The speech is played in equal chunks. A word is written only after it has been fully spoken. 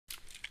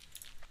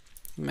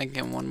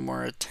Making one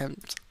more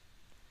attempt.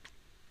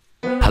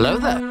 Hello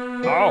there.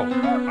 Oh,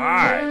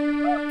 hi.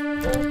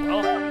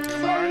 Welcome to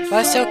my If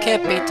I still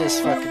can't beat this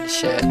fucking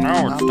shit,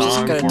 Now it's I'm just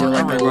time gonna for do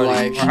like a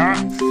everybody. live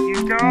stream.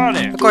 You got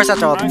it. Of course,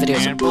 after all the I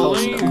videos are can't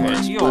posted, of believe course.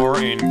 it.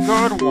 You're in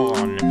good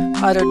one.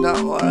 I do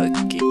not want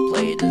to keep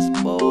playing this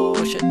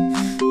bullshit.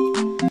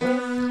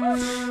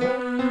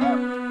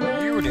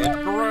 You did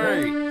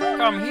great.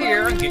 Come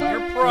here and get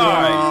your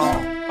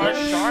prize.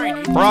 A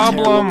shiny. Terrible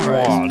Problem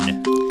prize.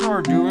 1.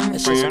 You're doing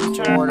It's just a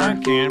fantastic. quarter. I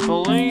can't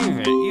believe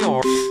it.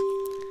 You're...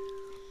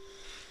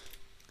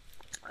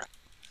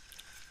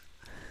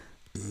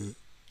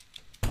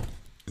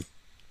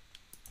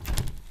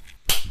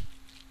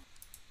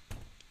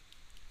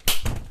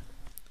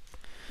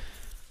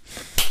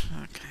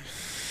 Okay.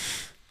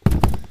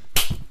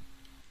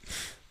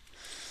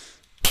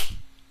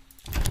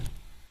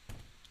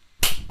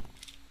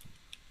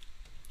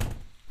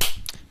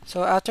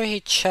 So after he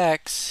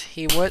checks,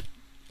 he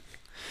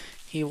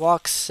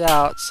walks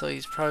out, so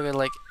he's probably gonna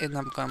like end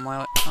up going my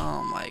way.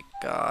 Oh my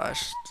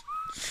gosh.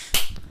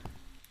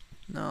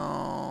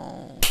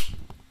 No.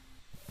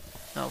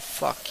 No,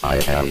 fuck you. I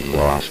have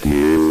lost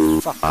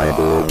you. Fuck I off.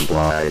 don't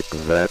like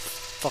that.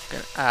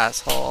 Fucking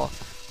asshole.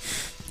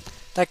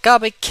 That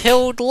got me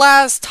killed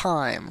last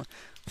time.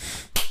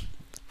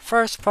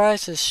 First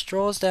prize is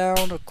strolls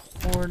down a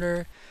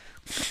corner,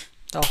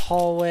 the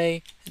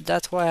hallway, and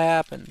that's what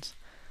happens.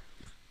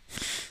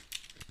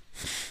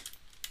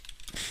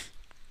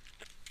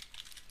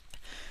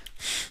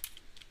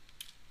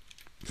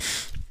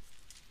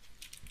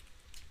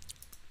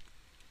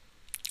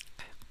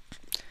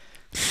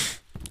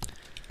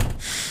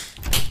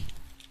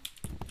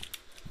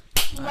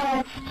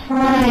 Let's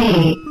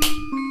play.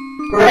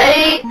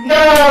 Ready,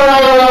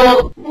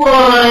 go!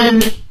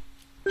 1,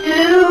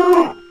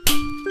 2,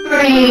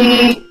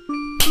 3,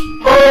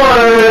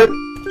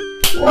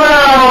 4.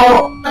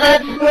 Wow,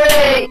 that's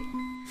great.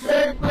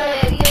 Let's play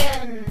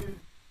again.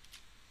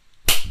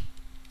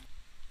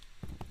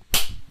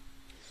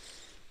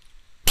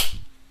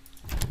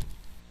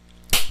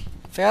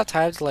 If I have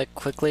time to like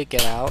quickly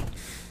get out.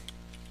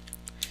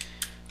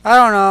 I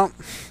don't know.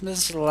 This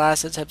is the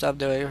last attempt I'm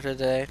doing for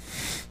today.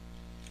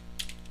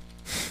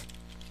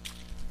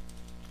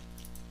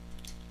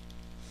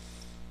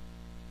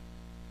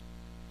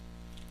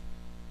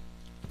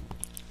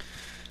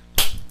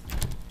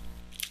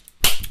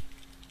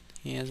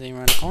 He hasn't even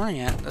run a corner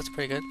yet. That's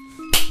pretty good.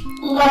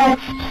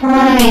 Let's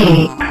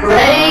play.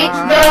 Ready,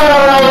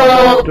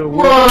 go!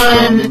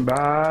 1, 2,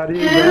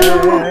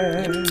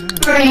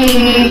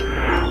 3.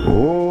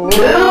 Oh,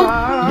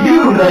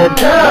 You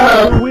messed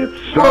up. with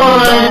 1,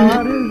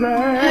 somebody's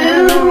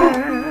 2,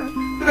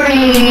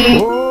 3.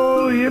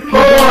 Oh, if you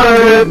Four.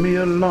 don't leave me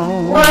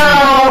alone.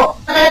 Wow,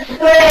 that's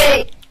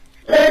great.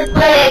 Let's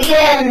play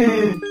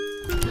again.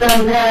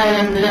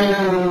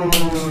 Sometime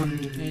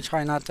soon. You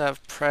try not to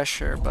have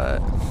pressure,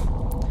 but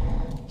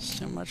it's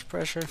too much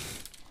pressure.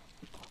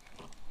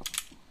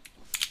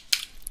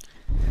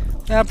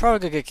 Yeah, I'm probably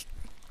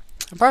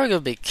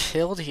gonna be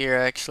killed here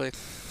actually.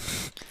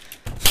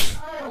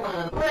 I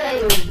wanna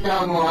play with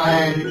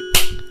someone.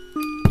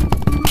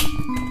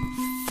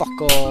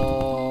 Fuck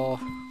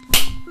off.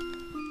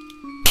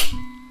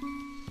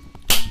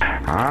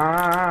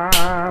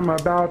 I'm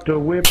about to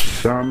whip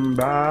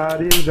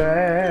somebody's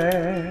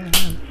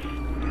ass.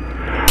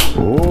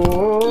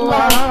 Oh,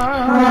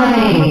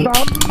 I'm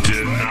about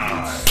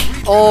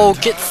Oh,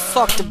 get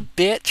fucked,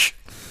 bitch.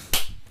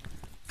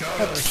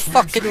 That's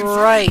fucking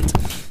right.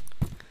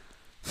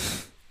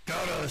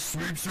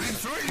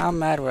 How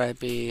mad would I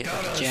be if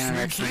the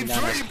janitor came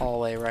down this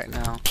hallway right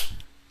now?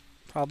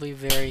 Probably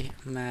very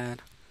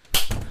mad.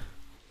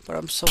 But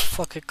I'm so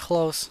fucking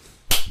close.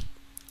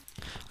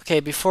 Okay,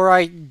 before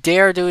I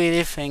dare do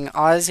anything,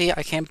 Ozzy,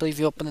 I can't believe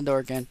you opened the door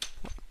again.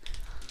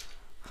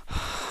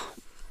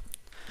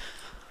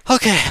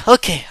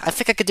 Okay, I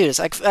think I could do this.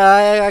 I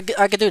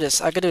could do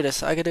this. I could do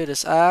this. I could do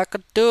this. I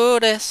could do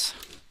this.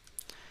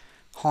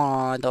 Hold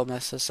on, don't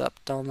mess this up.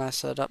 Don't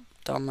mess it up.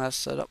 Don't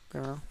mess it up,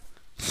 girl.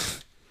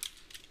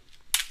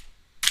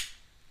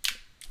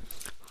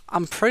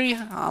 I'm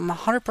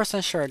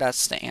 100% sure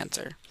that's the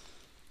answer.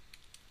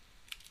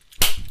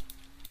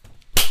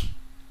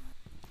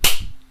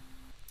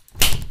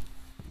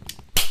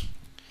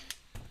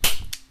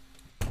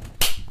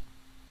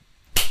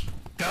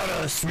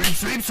 Gotta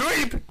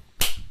sweep.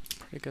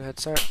 Pretty good head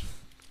start.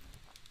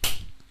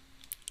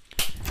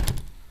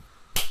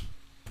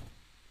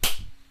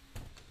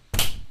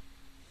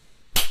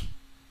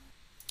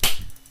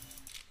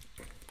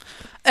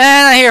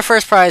 And I hear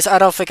first prize. I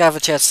don't think I have a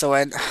chance to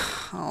win.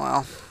 Oh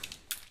well.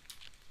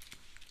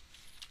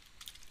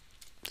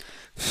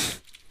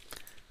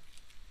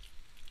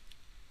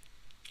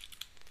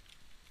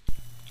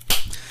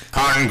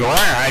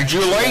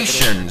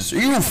 Congratulations!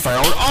 You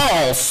found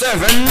all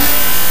 7.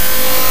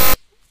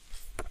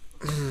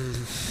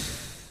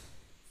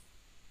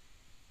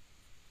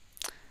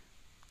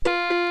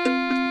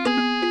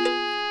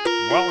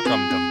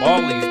 Welcome to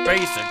Baldi's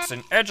Basement. basics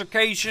in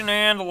education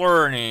and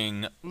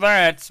learning.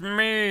 That's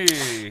me.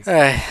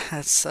 Alright,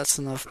 that's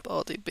enough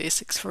Baldi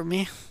basics for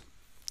me.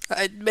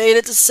 I made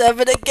it to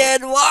 7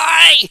 again,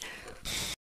 why?